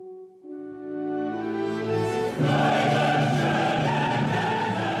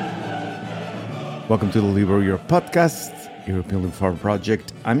Welcome to the Liberal Europe podcast, European Liberal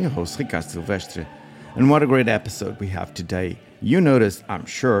Project. I'm your host, Ricardo Silvestre. And what a great episode we have today. You noticed, I'm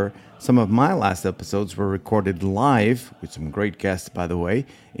sure, some of my last episodes were recorded live, with some great guests, by the way,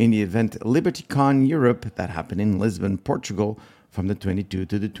 in the event LibertyCon Europe that happened in Lisbon, Portugal, from the 22nd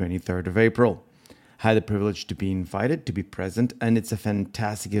to the 23rd of April. I had the privilege to be invited to be present, and it's a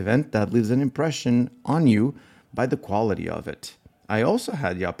fantastic event that leaves an impression on you by the quality of it. I also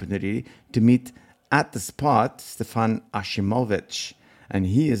had the opportunity to meet at the spot Stefan Aćimović, and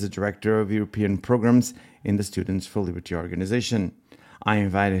he is the director of European programs in the Students for Liberty organization. I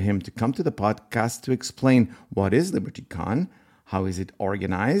invited him to come to the podcast to explain what is LibertyCon, how is it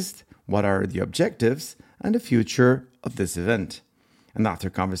organized, what are the objectives, and the future of this event. And after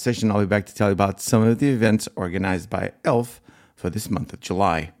conversation, I'll be back to tell you about some of the events organized by ELF for this month of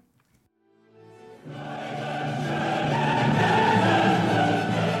July.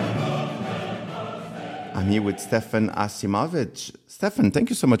 I'm here with Stefan Aćimović. Stefan, thank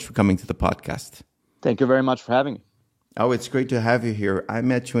you so much for coming to the podcast. Thank you very much for having me. Oh, it's great to have you here. I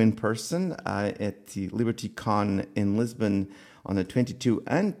met you in person at the LibertyCon in Lisbon on the 22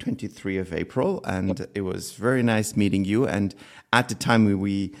 and 23 of April, and it was very nice meeting you. And at the time,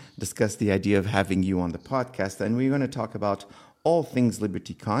 we discussed the idea of having you on the podcast, and we're going to talk about all things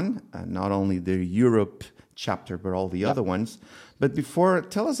LibertyCon, not only the Europe chapter, but all the other ones. But before,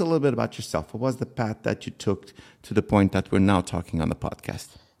 tell us a little bit about yourself. What was the path that you took to the point that we're now talking on the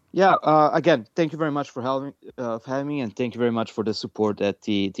podcast? Yeah, again, thank you very much for having me, and thank you very much for the support that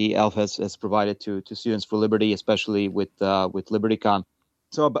the ELF has provided to Students for Liberty, especially with LibertyCon.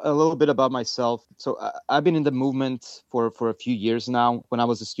 So a little bit about myself. So I've been in the movement for a few years now. When I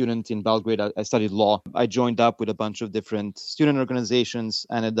was a student in Belgrade, I studied law. I joined up with a bunch of different student organizations,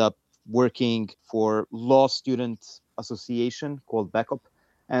 ended up working for law student association called Backup,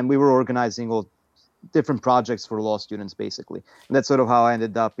 and we were organizing all different projects for law students, basically. And that's sort of how I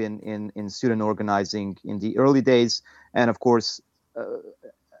ended up in student organizing in the early days. And of course,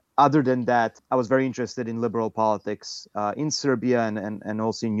 other than that, I was very interested in liberal politics in Serbia and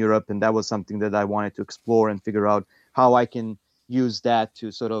also in Europe, and that was something that I wanted to explore and figure out how I can use that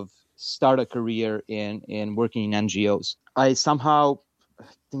to sort of start a career in working in NGOs. I somehow, I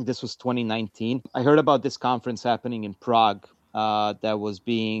think this was 2019, I heard about this conference happening in Prague that was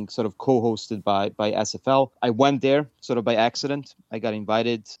being sort of co-hosted by SFL. I went there sort of by accident. I got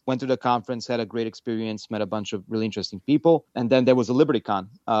invited, went to the conference, had a great experience, met a bunch of really interesting people. And then there was a LibertyCon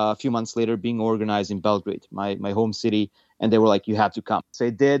a few months later being organized in Belgrade, my home city. And they were like, you have to come. So I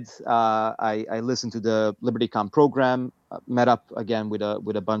did. I listened to the LibertyCon program, met up again with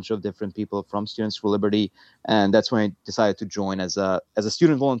a bunch of different people from Students for Liberty, and that's when I decided to join as a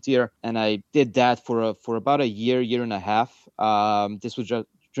student volunteer. And I did that for about a year and a half. This was just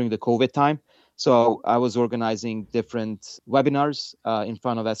during the COVID time, so I was organizing different webinars in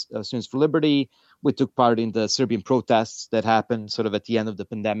front of Students for Liberty. We took part in the Serbian protests that happened sort of at the end of the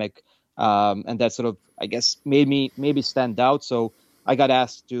pandemic. And that sort of, I guess, made me maybe stand out. So I got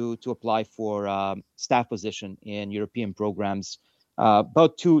asked to apply for staff position in European programs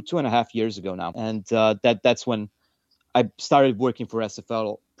about two and a half years ago now. And that's when I started working for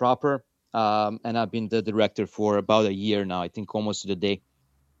SFL proper. And I've been the director for about a year now, I think almost to the day.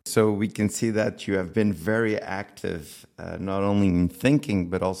 So we can see that you have been very active, not only in thinking,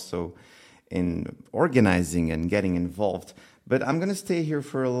 but also in organizing and getting involved. But I'm going to stay here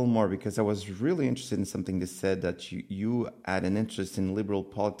for a little more because I was really interested in something that said that you had an interest in liberal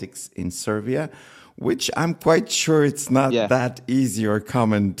politics in Serbia, which I'm quite sure it's not that easy or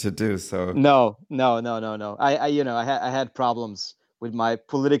common to do. So no. I had problems with my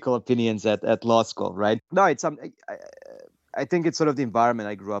political opinions at law school, right? No, it's I think it's sort of the environment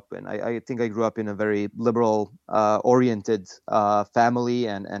I grew up in. I think I grew up in a very liberal oriented family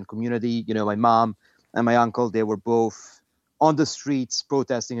and community. You know, my mom and my uncle, they were both on the streets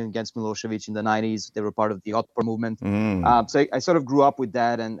protesting against Milosevic in the 90s. They were part of the Otpor movement. So I sort of grew up with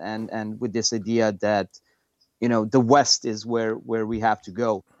that and with this idea that, you know, the West is where we have to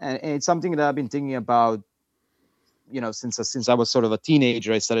go. And it's something that I've been thinking about, you know, since I was sort of a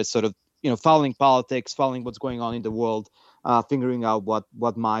teenager. I started sort of, you know, following politics, following what's going on in the world, figuring out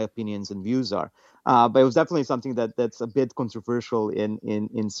what my opinions and views are. But it was definitely something that's a bit controversial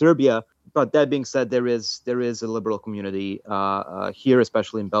in Serbia. But that being said, there is a liberal community here,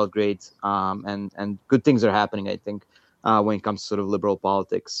 especially in Belgrade, and good things are happening, I think, when it comes to sort of liberal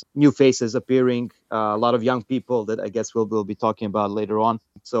politics. New faces appearing, a lot of young people that I guess we'll be talking about later on.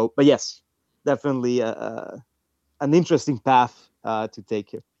 So, but yes, definitely an interesting path to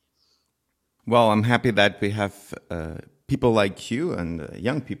take here. Well, I'm happy that we have people like you and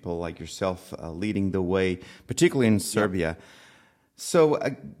young people like yourself leading the way, particularly in Serbia. So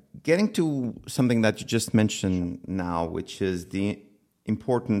getting to something that you just mentioned now, which is the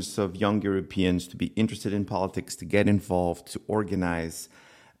importance of young Europeans to be interested in politics, to get involved, to organize.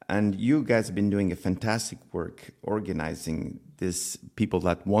 And you guys have been doing a fantastic work organizing these people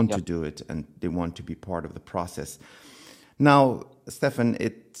that want to do it and they want to be part of the process. Now, Stefan,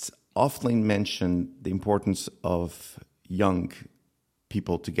 it's often mentioned the importance of young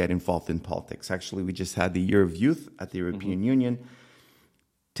people to get involved in politics. Actually, we just had the Year of Youth at the European Union.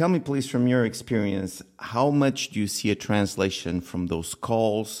 Tell me, please, from your experience, how much do you see a translation from those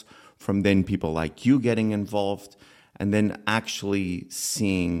calls, from then people like you getting involved, and then actually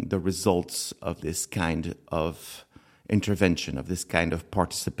seeing the results of this kind of intervention, of this kind of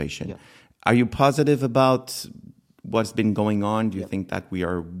participation? Yeah. Are you positive about what's been going on? Do you think that we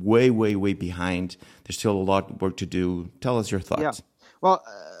are way, way, way behind? There's still a lot of work to do. Tell us your thoughts. Yeah. Well,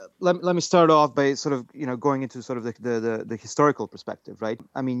 let me start off by sort of, going into sort of the historical perspective, right?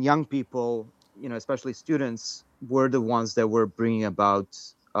 I mean, young people, especially students, were the ones that were bringing about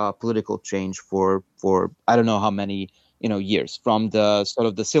political change for I don't know how many, years, from the sort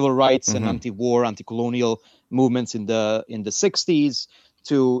of the civil rights and anti-war, anti-colonial movements in the 60s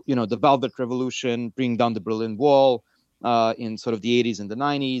to, the Velvet Revolution, bringing down the Berlin Wall in sort of the 80s and the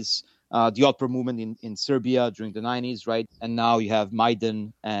 90s. The Otpor movement in Serbia during the 90s, right? And now you have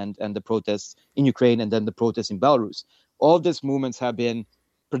Maidan and the protests in Ukraine, and then the protests in Belarus. All of these movements have been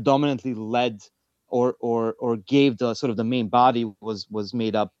predominantly led or gave the sort of the main body was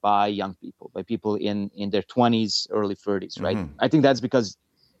made up by young people, by people in their 20s, early 30s, right? I think that's because,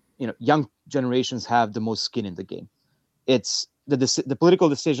 young generations have the most skin in the game. It's the political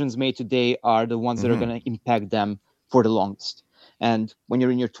decisions made today are the ones that are going to impact them for the longest. And when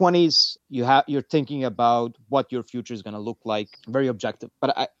you're in your 20s, you're thinking about what your future is going to look like, very objective.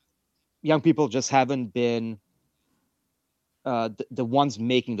 But young people just haven't been the ones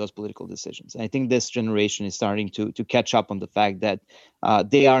making those political decisions. And I think this generation is starting to catch up on the fact that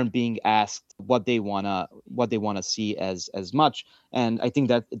they aren't being asked what they wanna see as much. And I think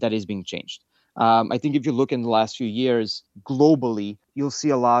that is being changed. I think if you look in the last few years globally, you'll see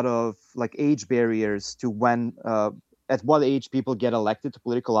a lot of like age barriers to when at what age people get elected to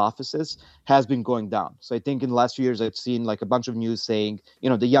political offices has been going down. So I think in the last few years, I've seen like a bunch of news saying,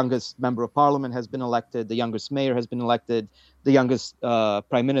 the youngest member of parliament has been elected, the youngest mayor has been elected, the youngest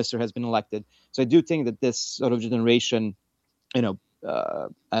prime minister has been elected. So I do think that this sort of generation, I don't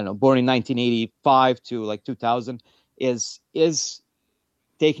know, born in 1985 to like 2000 is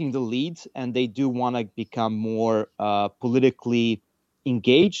taking the lead, and they do want to become more politically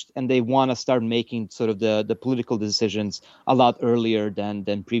engaged, and they want to start making sort of the political decisions a lot earlier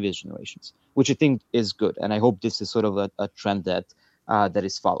than previous generations, which I think is good. And I hope this is sort of a trend that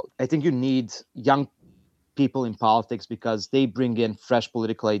is followed. I think you need young people in politics because they bring in fresh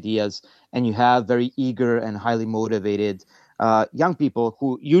political ideas, and you have very eager and highly motivated young people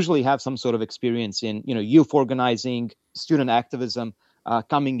who usually have some sort of experience in, youth organizing, student activism,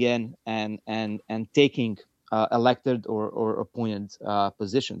 coming in and taking elected or appointed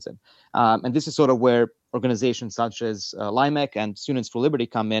positions in. And this is sort of where organizations such as LIMEC and Students for Liberty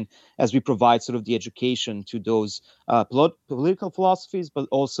come in, as we provide sort of the education to those political philosophies, but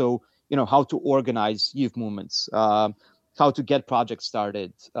also, how to organize youth movements, how to get projects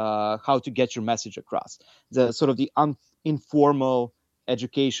started, how to get your message across. The sort of the informal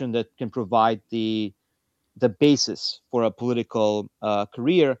education that can provide the basis for a political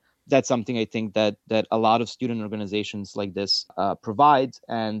career. That's something I think that a lot of student organizations like this provide.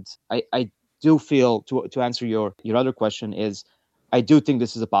 And I do feel, to answer your other question, is I do think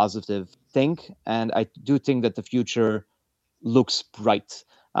this is a positive thing. And I do think that the future looks bright.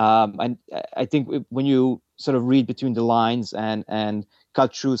 And I think when you sort of read between the lines and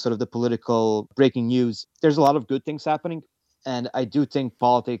cut through sort of the political breaking news, there's a lot of good things happening. And I do think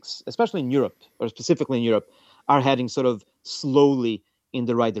politics, especially in Europe, or specifically in Europe, are heading sort of slowly in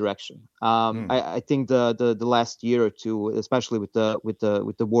the right direction. I think the last year or two, especially with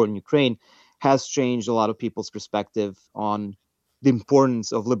the war in Ukraine, has changed a lot of people's perspective on the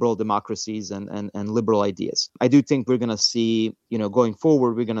importance of liberal democracies and liberal ideas. I do think we're going to see, going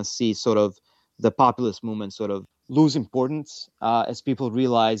forward, we're going to see sort of the populist movement sort of lose importance as people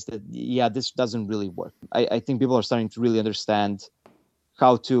realize that, this doesn't really work. I think people are starting to really understand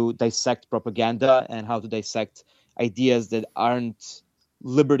how to dissect propaganda and how to dissect ideas that aren't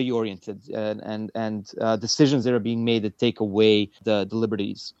liberty oriented and decisions that are being made that take away the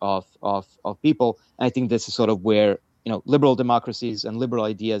liberties of people. And I think this is sort of where liberal democracies and liberal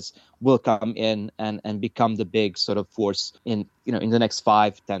ideas will come in and become the big sort of force in the next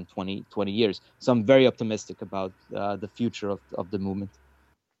 5, 10, 20 years. So I'm very optimistic about the future of the movement.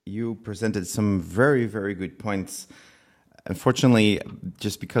 You presented some very, very good points. Unfortunately,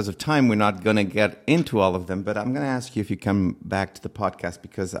 just because of time, we're not going to get into all of them, but I'm going to ask you if you come back to the podcast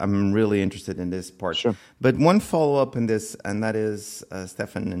because I'm really interested in this part. Sure. But one follow-up in this, and that is,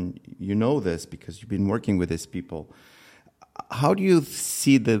 Stefan, and you know this because you've been working with these people. How do you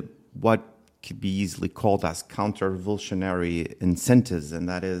see what could be easily called as counter-revolutionary incentives, and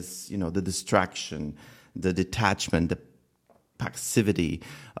that is, the distraction, the detachment, the passivity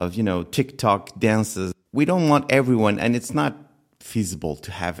of, TikTok dances? We don't want everyone, and it's not feasible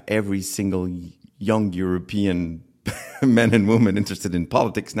to have every single young European men and women interested in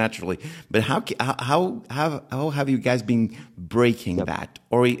politics naturally. But how have you guys been breaking that,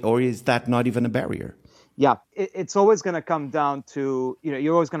 or is that not even a barrier? Yeah, it's always going to come down to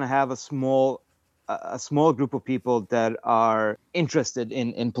you're always going to have a small group of people that are interested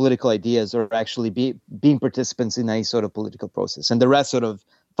in political ideas or actually being participants in any sort of political process, and the rest sort of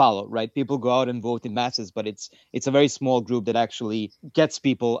follow, right? People go out and vote in masses, but it's a very small group that actually gets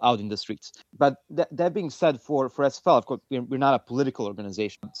people out in the streets. But that being said, for SFL, of course, we're not a political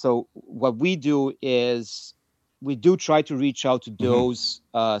organization. So what we do is we do try to reach out to those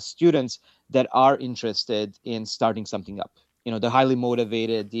students that are interested in starting something up. The highly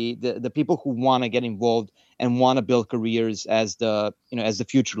motivated, the people who want to get involved and want to build careers as the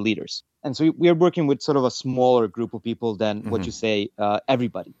future leaders. And so we are working with sort of a smaller group of people than what you say,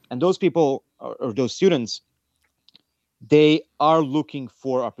 everybody. And those people or those students, they are looking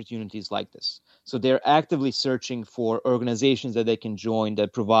for opportunities like this. So they're actively searching for organizations that they can join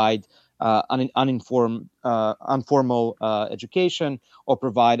that provide informal education or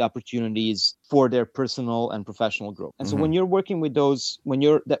provide opportunities for their personal and professional growth. And so when you're working with those,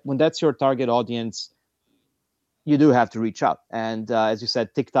 when that's your target audience, you do have to reach out. And as you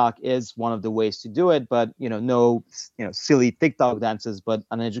said, TikTok is one of the ways to do it, but no silly TikTok dances, but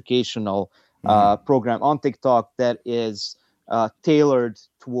an educational program on TikTok that is tailored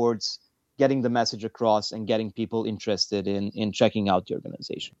towards getting the message across and getting people interested in checking out the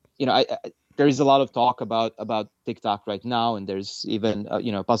organization. There is a lot of talk about TikTok right now, and there's even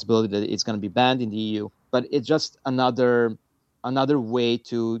a possibility that it's going to be banned in the EU. But it's just another way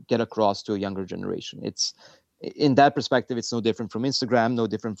to get across to a younger generation. It's in that perspective, it's no different from Instagram, no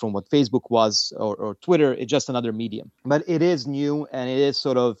different from what Facebook was or Twitter. It's just another medium. But it is new, and it is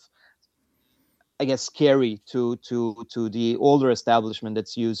sort of, I guess, scary to the older establishment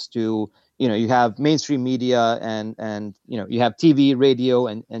that's used to, you have mainstream media and you have TV, radio,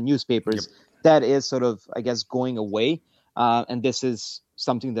 and newspapers. Yep. That is sort of, I guess, going away. And this is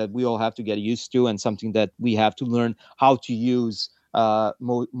something that we all have to get used to and something that we have to learn how to use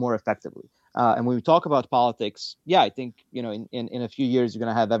more effectively. And when we talk about politics, I think, in a few years, you're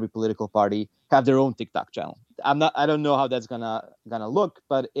going to have every political party have their own TikTok channel. I don't know how that's gonna look,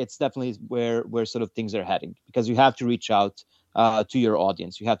 but it's definitely where sort of things are heading, because you have to reach out to your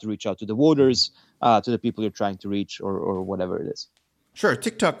audience. You have to reach out to the voters, to the people you're trying to reach, or whatever it is. Sure.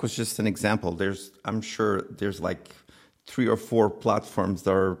 TikTok was just an example. I'm sure there's like 3 or 4 platforms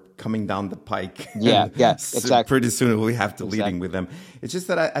that are coming down the pike. Yeah, exactly. Pretty soon we'll have to leading with them. It's just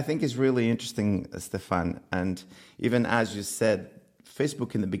that I think it's really interesting, Stefan. And even as you said,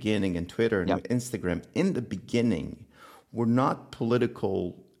 Facebook in the beginning and Twitter and Instagram in the beginning were not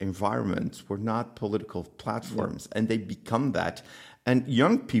political environments, were not political platforms, and they become that. And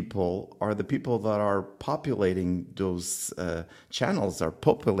young people are the people that are populating those channels, are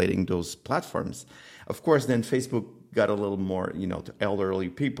populating those platforms. Of course, then Facebook got a little more, to elderly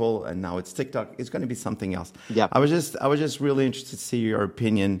people, and now it's TikTok. It's going to be something else. Yeah. I was just really interested to see your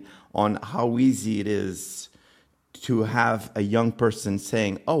opinion on how easy it is to have a young person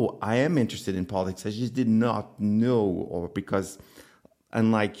saying, "Oh, I am interested in politics. I just did not know," or because,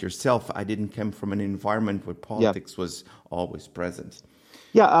 unlike yourself, I didn't come from an environment where politics was always present.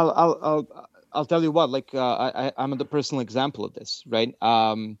 Yeah, I'll tell you what. Like, I'm the personal example of this, right?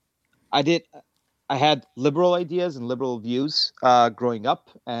 I had liberal ideas and liberal views growing up,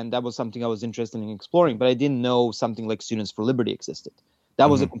 and that was something I was interested in exploring. But I didn't know something like Students for Liberty existed. That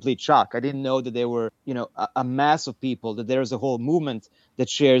was a complete shock. I didn't know that there were, a mass of people, that there's a whole movement that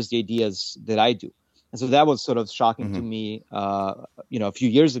shares the ideas that I do. And so that was sort of shocking to me, a few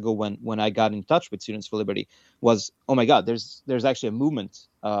years ago when I got in touch with Students for Liberty, was, oh my God, there's actually a movement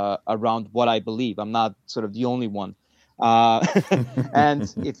around what I believe. I'm not sort of the only one.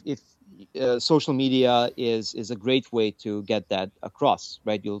 And if social media is a great way to get that across,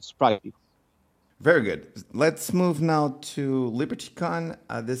 right? You'll surprise people. Very good. Let's move now to LibertyCon.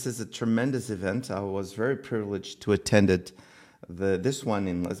 This is a tremendous event. I was very privileged to attend it, this one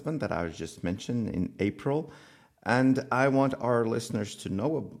in Lisbon that I just mentioned in April. And I want our listeners to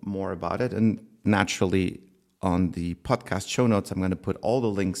know more about it. And naturally, on the podcast show notes, I'm going to put all the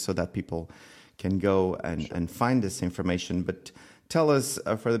links so that people can go and find this information. But tell us,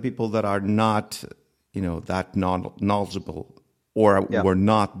 for the people that are not, that knowledgeable or were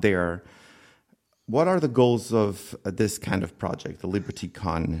not there, what are the goals of this kind of project, the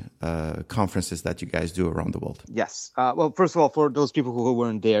LibertyCon conferences that you guys do around the world? Yes. Well, first of all, for those people who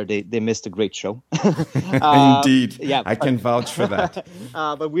weren't there, they missed a great show. Indeed. Yeah, I can vouch for that.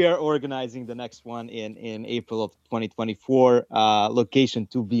 But we are organizing the next one in April of 2024, location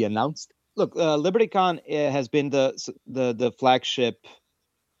to be announced. Look, LibertyCon has been the flagship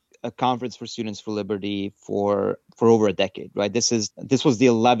a conference for Students for Liberty for over a decade, right? This was the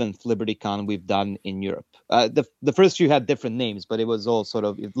 11th LibertyCon we've done in Europe. The first few had different names, but it was all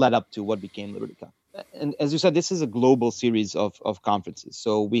it led up to what became LibertyCon. And as you said, this is a global series of conferences.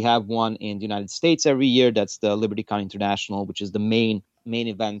 So we have one in the United States every year. That's the LibertyCon International, which is the main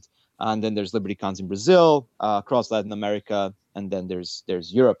event. And then there's LibertyCons in Brazil, across Latin America, and then there's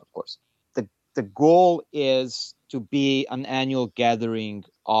Europe, of course. The goal is to be an annual gathering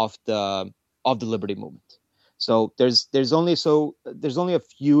of the Liberty movement. So there's only a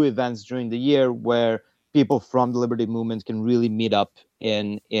few events during the year where people from the Liberty movement can really meet up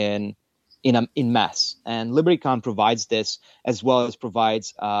in mass, and LibertyCon provides this, as well as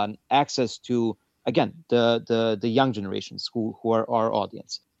provides access to, again, the young generations who are our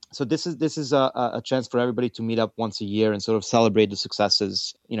audience. So this is a chance for everybody to meet up once a year and sort of celebrate the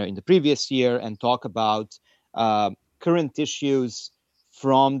successes, in the previous year, and talk about current issues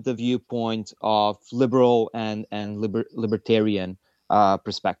from the viewpoint of liberal and libertarian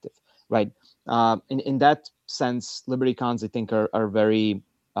perspective, right? In that sense, LibertyCons, I think, are very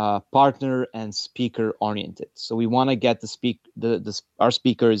partner and speaker oriented. So we want to get our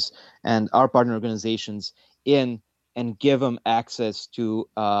speakers and our partner organizations in and give them access to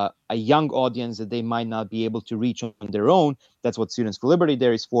a young audience that they might not be able to reach on their own. That's what Students for Liberty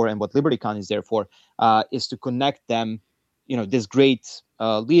there is for, and what LibertyCon is there for, is to connect them, these great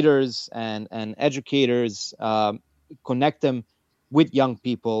leaders and educators, connect them with young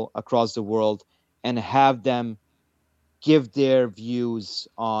people across the world, and have them give their views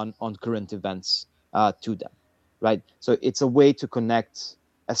on current events to them, right? So it's a way to connect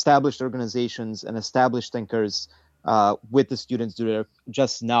established organizations and established thinkers with the students that are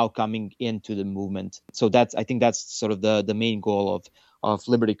just now coming into the movement. So I think that's sort of the main goal of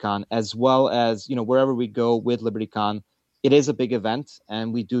LibertyCon, as well as, wherever we go with LibertyCon, it is a big event,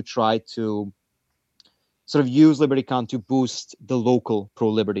 and we do try to sort of use LibertyCon to boost the local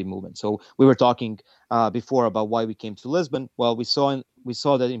pro-liberty movement. So we were talking before about why we came to Lisbon. Well, we saw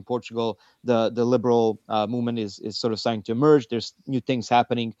that in Portugal, the liberal movement is sort of starting to emerge. There's new things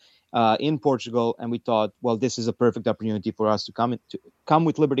happening in Portugal, and we thought, well, this is a perfect opportunity for us to come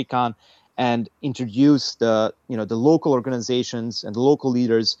with LibertyCon and introduce the local organizations and the local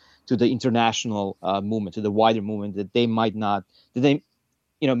leaders to the international movement, to the wider movement that they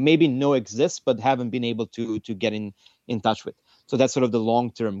maybe know exists, but haven't been able to get in touch with. So that's sort of the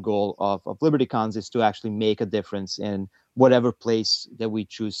long-term goal of LibertyCons, is to actually make a difference in whatever place that we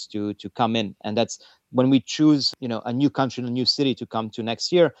choose to come in. And that's when we choose, a new country and a new city to come to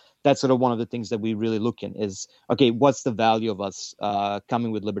next year. That's sort of one of the things that we really look in is, okay, what's the value of us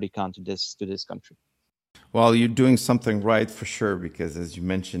coming with LibertyCon to this country? Well, you're doing something right for sure, because as you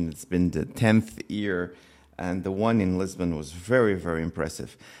mentioned, it's been the 10th year. And the one in Lisbon was very, very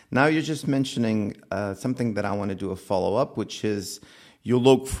impressive. Now you're just mentioning something that I want to do a follow-up, which is you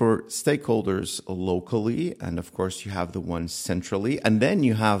look for stakeholders locally, and of course you have the ones centrally, and then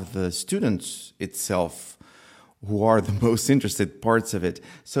you have the students itself, who are the most interested parts of it.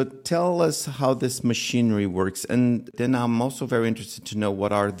 So tell us how this machinery works. And then I'm also very interested to know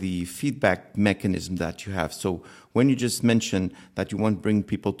what are the feedback mechanisms that you have. So when you just mentioned that you want to bring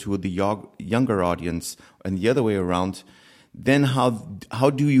people to the younger audience and the other way around, then how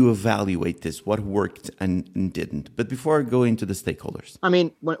do you evaluate this? What worked and didn't? But before I go into the stakeholders. I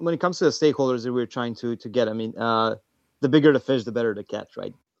mean, when it comes to the stakeholders that we're trying to get, the bigger the fish, the better the catch,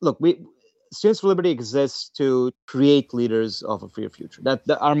 right? Look, Students for Liberty exists to create leaders of a freer future.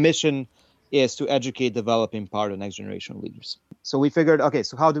 Our mission is to educate, develop, empower the next generation of leaders. So we figured, okay,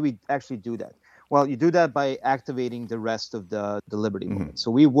 so how do we actually do that? Well, you do that by activating the rest of the Liberty movement. So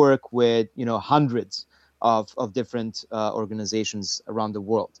we work with hundreds of different organizations around the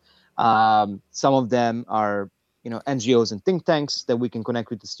world. Some of them are NGOs and think tanks that we can connect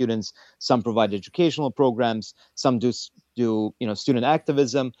with the students. Some provide educational programs. Some do student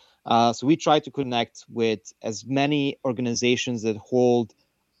activism. So we try to connect with as many organizations that hold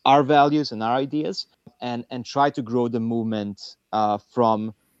our values and our ideas, and try to grow the movement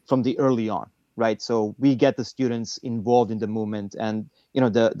from the early on, right? So we get the students involved in the movement, and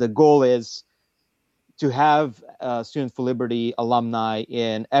the goal is to have Students for Liberty alumni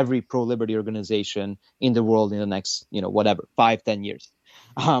in every pro-liberty organization in the world in the next, 5-10 years.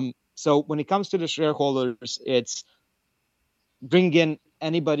 So when it comes to the shareholders, it's bring in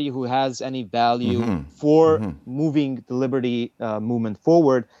anybody who has any value for moving the liberty movement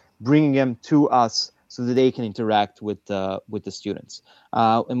forward, bringing them to us so that they can interact with the students.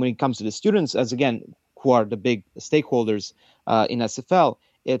 And when it comes to the students, as again, who are the big stakeholders in SFL,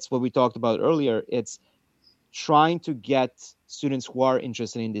 it's what we talked about earlier. It's trying to get students who are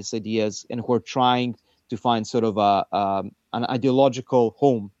interested in these ideas and who are trying to find sort of an ideological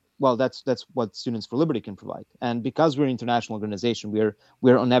home. Well, that's what Students for Liberty can provide. And because we're an international organization,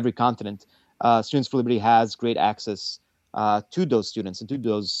 we're on every continent. Students for Liberty has great access to those students and to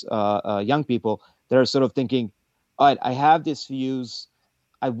those young people that are sort of thinking, all right, I have these views.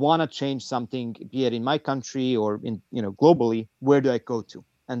 I want to change something, be it in my country or in globally. Where do I go to?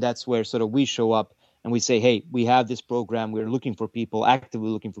 And that's where sort of we show up and we say, hey, we have this program. We're looking for people, actively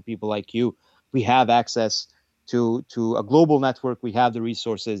looking for people like you. We have access to a global network. We have the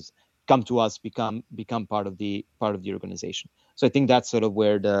resources. Come to us, become part of the organization. So I think that's sort of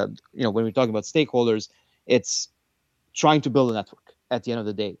where when we're talking about stakeholders, it's trying to build a network at the end of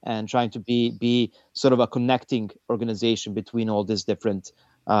the day and trying to be sort of a connecting organization between all these different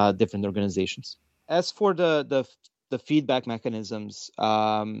organizations. As for the feedback mechanisms,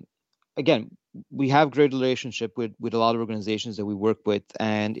 again, we have great relationship with a lot of organizations that we work with.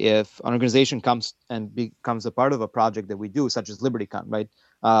 And if an organization comes and becomes a part of a project that we do, such as LibertyCon, right?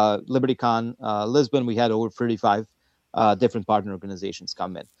 LibertyCon Lisbon, we had over 35 different partner organizations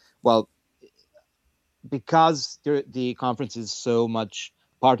come in. Well, because the conference is so much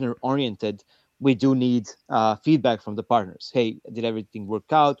partner oriented, we do need feedback from the partners. Hey, did everything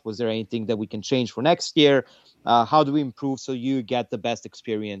work out? Was there anything that we can change for next year? How do we improve so you get the best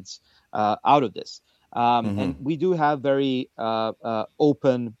experience out of this? And we do have very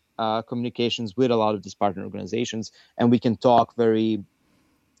open communications with a lot of these partner organizations, and we can talk very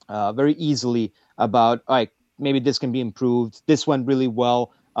easily about, all right, maybe this can be improved. This went really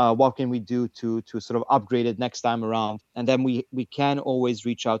well. What can we do to sort of upgrade it next time around? And then we can always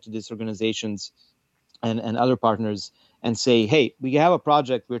reach out to these organizations and other partners and say, hey, we have a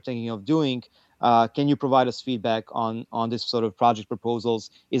project we're thinking of doing. Can you provide us feedback on this sort of project proposals?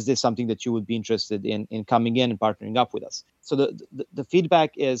 Is this something that you would be interested in coming in and partnering up with us? So the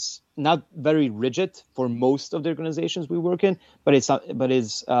feedback is not very rigid for most of the organizations we work in, but it's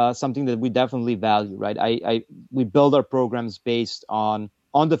something that we definitely value, right? We build our programs based on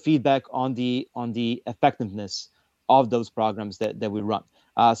the feedback, on the effectiveness of those programs that we run.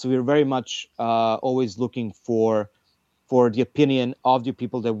 So we're very much always looking for the opinion of the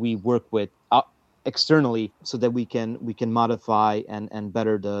people that we work with externally, so that we can modify and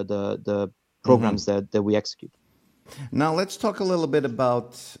better the programs that we execute. Now let's talk a little bit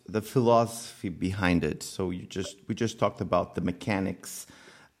about the philosophy behind it. So we just talked about the mechanics.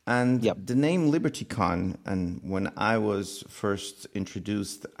 And the name LibertyCon, and when I was first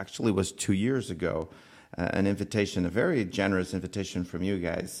introduced, actually was 2 years ago, an invitation, a very generous invitation from you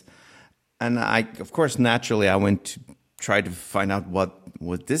guys. And I, of course, naturally, I went to try to find out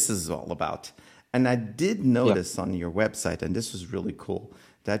what this is all about. And I did notice on your website, and this was really cool,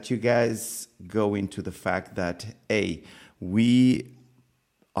 that you guys go into the fact that, A, we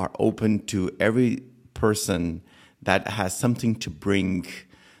are open to every person that has something to bring,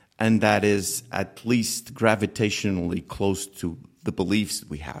 and that is at least gravitationally close to the beliefs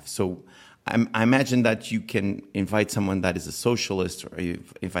we have. So I imagine that you can invite someone that is a socialist, or you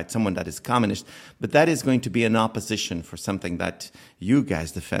invite someone that is communist, but that is going to be an opposition for something that you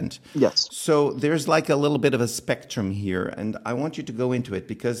guys defend. Yes. So there's like a little bit of a spectrum here, and I want you to go into it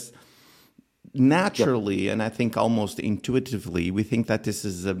because naturally, and I think almost intuitively, we think that this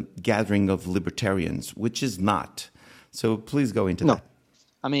is a gathering of libertarians, which is not. So please go into that.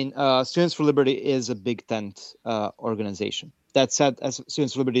 I mean, Students for Liberty is a big tent organization. That said, as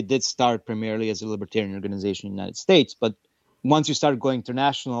Students for Liberty did start primarily as a libertarian organization in the United States, but once you start going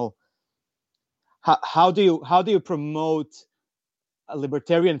international, how do you promote a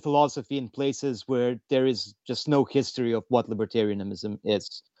libertarian philosophy in places where there is just no history of what libertarianism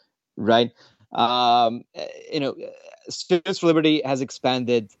is, right? Students for Liberty has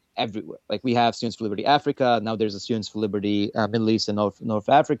expanded everywhere. Like we have Students for Liberty Africa. Now there's a Students for Liberty Middle East and North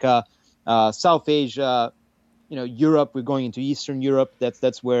Africa, South Asia, Europe. We're going into Eastern Europe.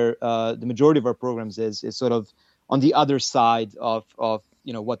 That's where the majority of our programs is sort of on the other side of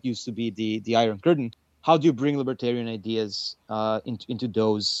what used to be the Iron Curtain. How do you bring libertarian ideas into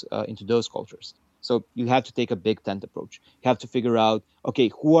those cultures? So you have to take a big tent approach. You have to figure out, okay,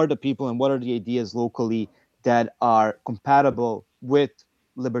 who are the people and what are the ideas locally that are compatible with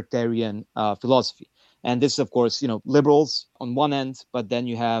libertarian philosophy. And this is, of course, liberals on one end, but then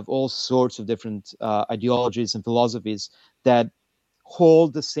you have all sorts of different ideologies and philosophies that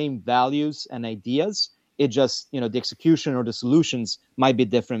hold the same values and ideas. It just, the execution or the solutions might be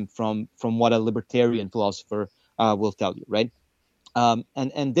different from what a libertarian philosopher will tell you, right?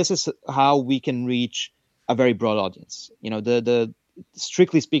 And this is how we can reach a very broad audience. The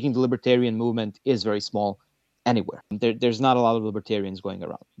strictly speaking, the libertarian movement is very small anywhere. There's not a lot of libertarians going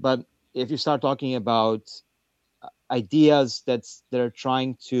around. But if you start talking about ideas that are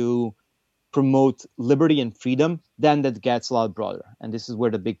trying to promote liberty and freedom, then that gets a lot broader. And this is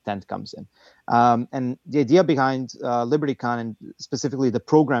where the big tent comes in. And the idea behind LibertyCon, and specifically the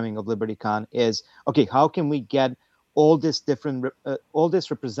programming of LibertyCon, is, okay, how can we get all these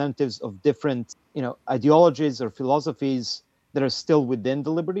representatives of different, ideologies or philosophies that are still within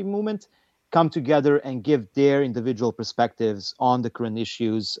the liberty movement come together and give their individual perspectives on the current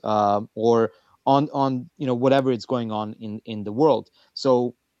issues or on whatever is going on in the world.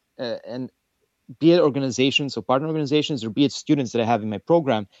 So and be it organizations or partner organizations, or be it students that I have in my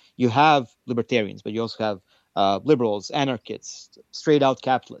program, you have libertarians, but you also have liberals, anarchists, straight out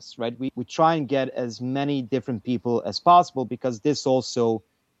capitalists, right? We try and get as many different people as possible, because this also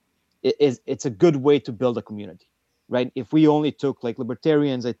it's a good way to build a community, right? If we only took like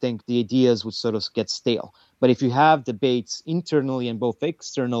libertarians, I think the ideas would sort of get stale. But if you have debates internally and both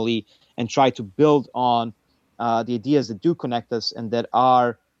externally, and try to build on the ideas that do connect us and that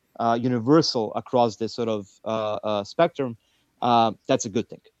are universal across this sort of spectrum, that's a good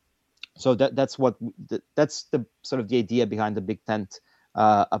thing. So that's the sort of the idea behind the big tent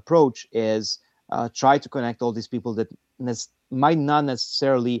approach, is try to connect all these people that might not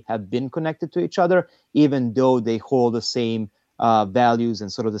necessarily have been connected to each other, even though they hold the same values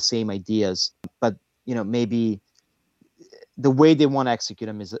and sort of the same ideas. But maybe the way they want to execute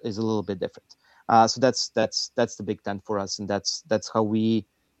them is a little bit different. So that's the big tent for us, and that's how we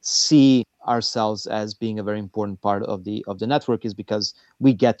see ourselves as being a very important part of the network, is because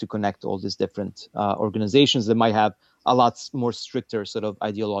we get to connect all these different organizations that might have a lot more stricter sort of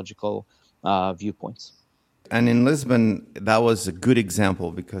ideological viewpoints. And in Lisbon, that was a good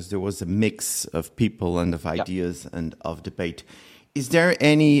example, because there was a mix of people and of ideas and of debate. Is there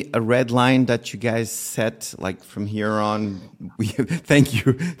a red line that you guys set, like from here on? Thank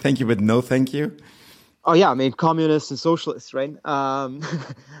you, but no thank you? Oh yeah, I mean, communists and socialists, right? I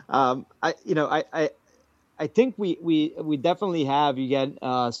think we definitely have. You get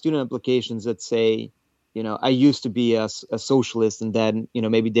student applications that say, I used to be a socialist, and then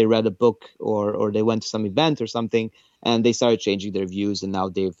maybe they read a book or they went to some event or something, and they started changing their views, and now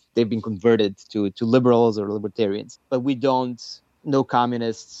they've been converted to liberals or libertarians. But we don't. No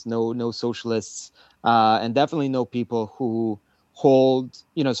communists, no socialists, and definitely no people who hold,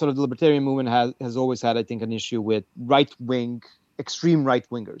 sort of the libertarian movement has always had, I think, an issue with extreme right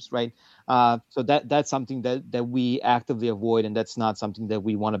wingers, right? So that's something that we actively avoid, and that's not something that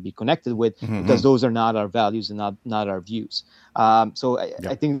we want to be connected with, because those are not our values and not our views. So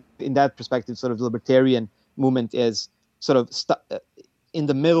I think in that perspective, sort of the libertarian movement is sort of in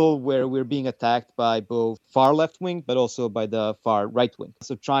the middle, where we're being attacked by both far left wing, but also by the far right wing.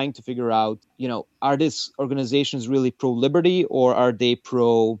 So trying to figure out, are these organizations really pro liberty, or are they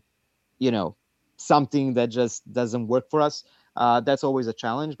pro, something that just doesn't work for us? That's always a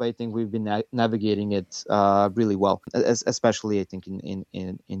challenge, but I think we've been navigating it really well, especially I think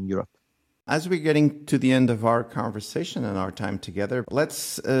in Europe. As we're getting to the end of our conversation and our time together,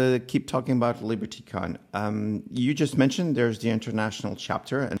 let's keep talking about LibertyCon. You just mentioned there's the international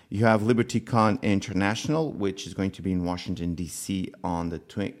chapter, and you have LibertyCon International, which is going to be in Washington, D.C. on the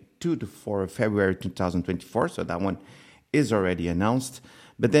 2 to 4 of February 2024. So that one is already announced.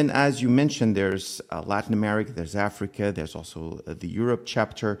 But then, as you mentioned, there's Latin America, there's Africa, there's also the Europe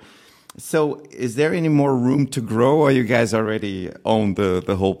chapter. So is there any more room to grow, or you guys already own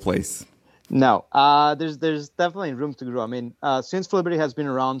the whole place? No, there's definitely room to grow. I mean, Students for Liberty has been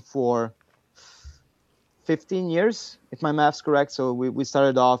around for 15 years, if my math's correct. So we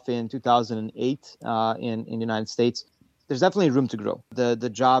started off in 2008 in the United States. There's definitely room to grow. The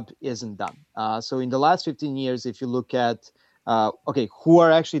job isn't done. So in the last 15 years, if you look at okay, who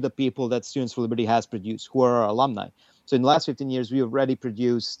are actually the people that Students for Liberty has produced? Who are our alumni? So in the last 15 years, we have already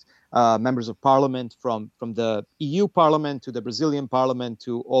produced members of parliament from the EU parliament to the Brazilian parliament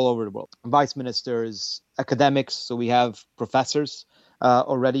to all over the world. Vice ministers, academics. So we have professors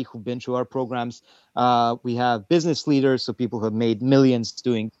already who've been through our programs. We have business leaders, so people who have made millions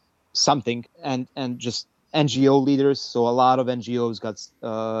doing something, and just NGO leaders. So a lot of NGOs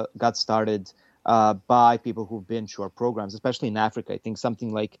got started by people who've been through our programs, especially in Africa. I think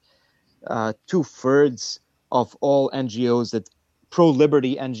something like 2/3 of all NGOs that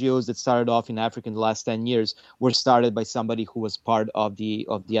pro-liberty NGOs that started off in Africa in the last 10 years were started by somebody who was part of the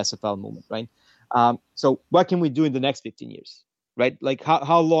SFL movement, right? So what can we do in the next 15 years, right? Like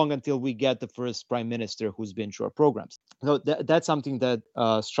how long until we get the first prime minister who's been through our programs? So that's something that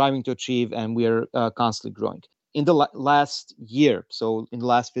striving to achieve, and we're constantly growing. In the last year, so in the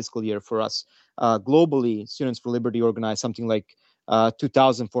last fiscal year for us, globally, Students for Liberty organized something like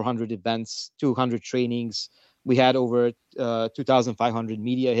 2,400 events, 200 trainings. We had over 2,500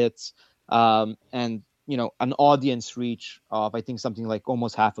 media hits, and an audience reach of, I think, something like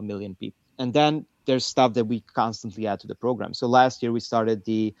almost 500,000 people. And then there's stuff that we constantly add to the program. So last year we started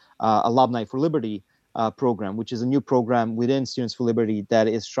the Alumni for Liberty program, which is a new program within Students for Liberty that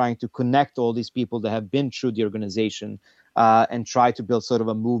is trying to connect all these people that have been through the organization and try to build sort of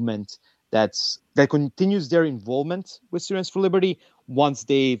a movement that continues their involvement with Students for Liberty once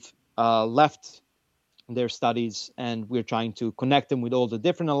they've left their studies, and we're trying to connect them with all the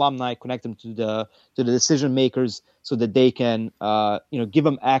different alumni, connect them to the decision makers, so that they can give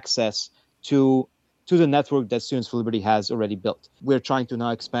them access to the network that Students for Liberty has already built. We're trying to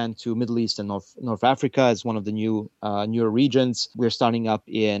now expand to Middle East and North Africa as one of the newer regions. We're starting up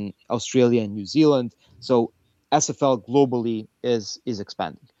in Australia and New Zealand. So SFL globally is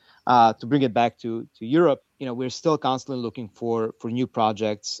expanding. To bring it back to Europe, we're still constantly looking for new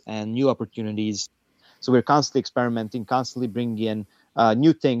projects and new opportunities. So we're constantly experimenting, constantly bringing in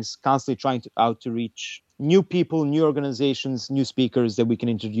new things, constantly trying to reach new people, new organizations, new speakers that we can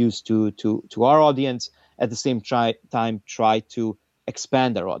introduce to our audience. At the same time, try to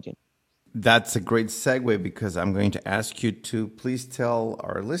expand our audience. That's a great segue, because I'm going to ask you to please tell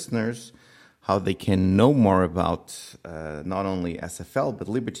our listeners how they can know more about not only SFL, but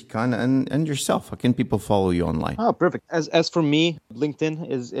LibertyCon and yourself. How can people follow you online? Oh, perfect. As for me, LinkedIn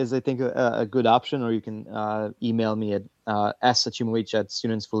is I think, a good option, or you can email me at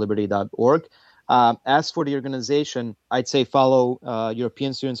Aćimović@studentsforliberty.org. As for the organization, I'd say follow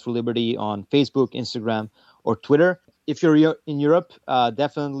European Students for Liberty on Facebook, Instagram, or Twitter. If you're in Europe,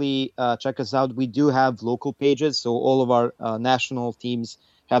 definitely check us out. We do have local pages, so all of our national teams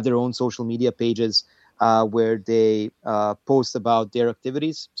have their own social media pages where they post about their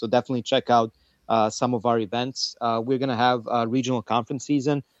activities. So definitely check out some of our events. We're going to have a regional conference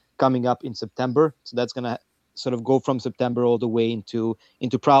season coming up in September. So that's going to sort of go from September all the way into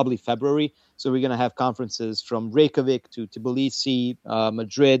probably February. So we're going to have conferences from Reykjavik to Tbilisi,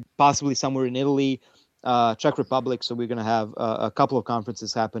 Madrid, possibly somewhere in Italy, Czech Republic. So we're going to have a couple of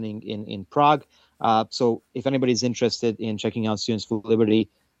conferences happening in Prague. So if anybody's interested in checking out Students for Liberty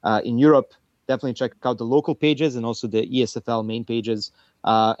in Europe, definitely check out the local pages and also the ESFL main pages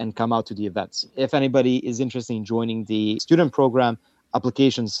and come out to the events. If anybody is interested in joining the student program,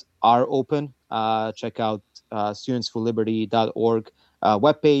 applications are open. Check out studentsforliberty.org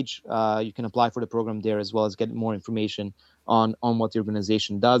webpage. You can apply for the program there, as well as get more information on what the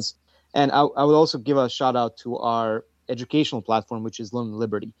organization does. And I would also give a shout out to our educational platform, which is Learn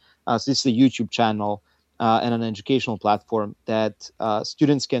Liberty. So this is a YouTube channel and an educational platform that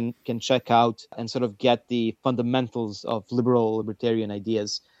students can check out and sort of get the fundamentals of libertarian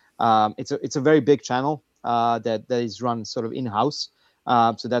ideas. It's a very big channel that is run sort of in-house.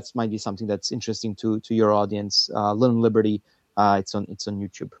 So that might be something that's interesting to your audience. Learn Liberty. It's on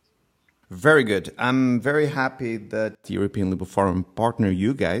YouTube. Very good. I'm very happy that the European Liberal Forum partner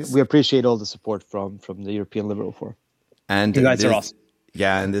you guys. We appreciate all the support from the European Liberal Forum. And you guys are awesome.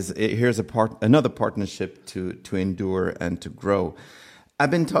 Yeah, and here's another partnership to endure and to grow.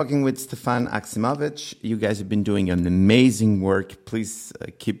 I've been talking with Stefan Aćimović. You guys have been doing an amazing work. Please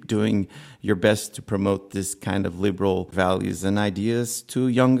keep doing your best to promote this kind of liberal values and ideas to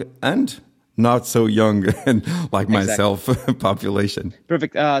young and not so young and like myself population.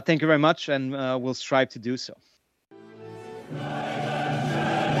 Perfect. Thank you very much, and we'll strive to do so.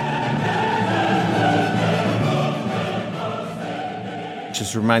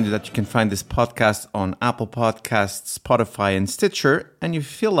 Just a reminder that you can find this podcast on Apple Podcasts, Spotify, and Stitcher. And if you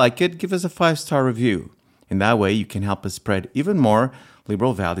feel like it, give us a 5-star review. In that way, you can help us spread even more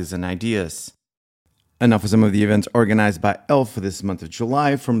liberal values and ideas. And now for some of the events organized by ELF for this month of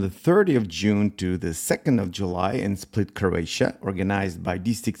July, from the 30th of June to the 2nd of July in Split, Croatia, organized by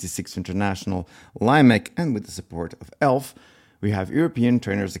D66 International, LIMEC, and with the support of ELF, we have European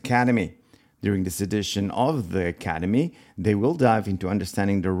Trainers Academy. During this edition of the Academy, they will dive into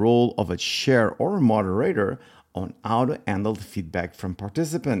understanding the role of a chair or a moderator on how to handle the feedback from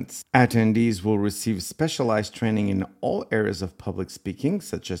participants. Attendees will receive specialized training in all areas of public speaking,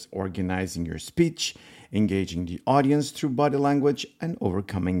 such as organizing your speech, engaging the audience through body language, and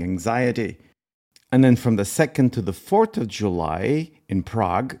overcoming anxiety. And then from the 2nd to the 4th of July in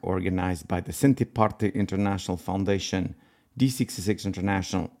Prague, organized by the Sintiparte International Foundation, D66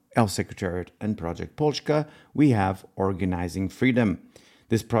 International, ELF Secretariat, and Project Polska, we have Organizing Freedom.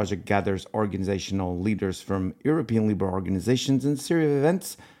 This project gathers organizational leaders from European liberal organizations and series of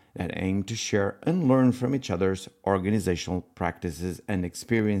events that aim to share and learn from each other's organizational practices and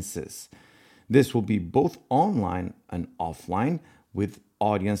experiences. This will be both online and offline, with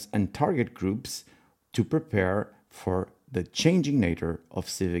audience and target groups to prepare for the changing nature of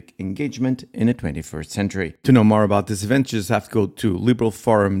civic engagement in the 21st century. To know more about this event, you just have to go to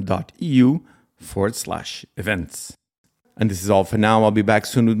liberalforum.eu/events. And this is all for now. I'll be back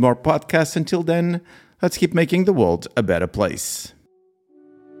soon with more podcasts. Until then, let's keep making the world a better place.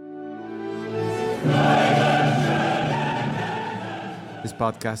 This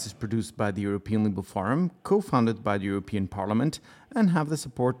podcast is produced by the European Liberal Forum, co-founded by the European Parliament, and have the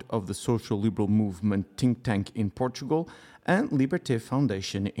support of the Social Liberal Movement think tank in Portugal and Liberté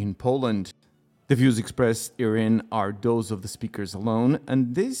Foundation in Poland. The views expressed herein are those of the speakers alone,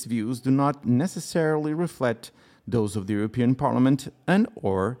 and these views do not necessarily reflect those of the European Parliament and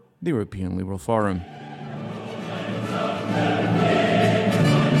or the European Liberal Forum.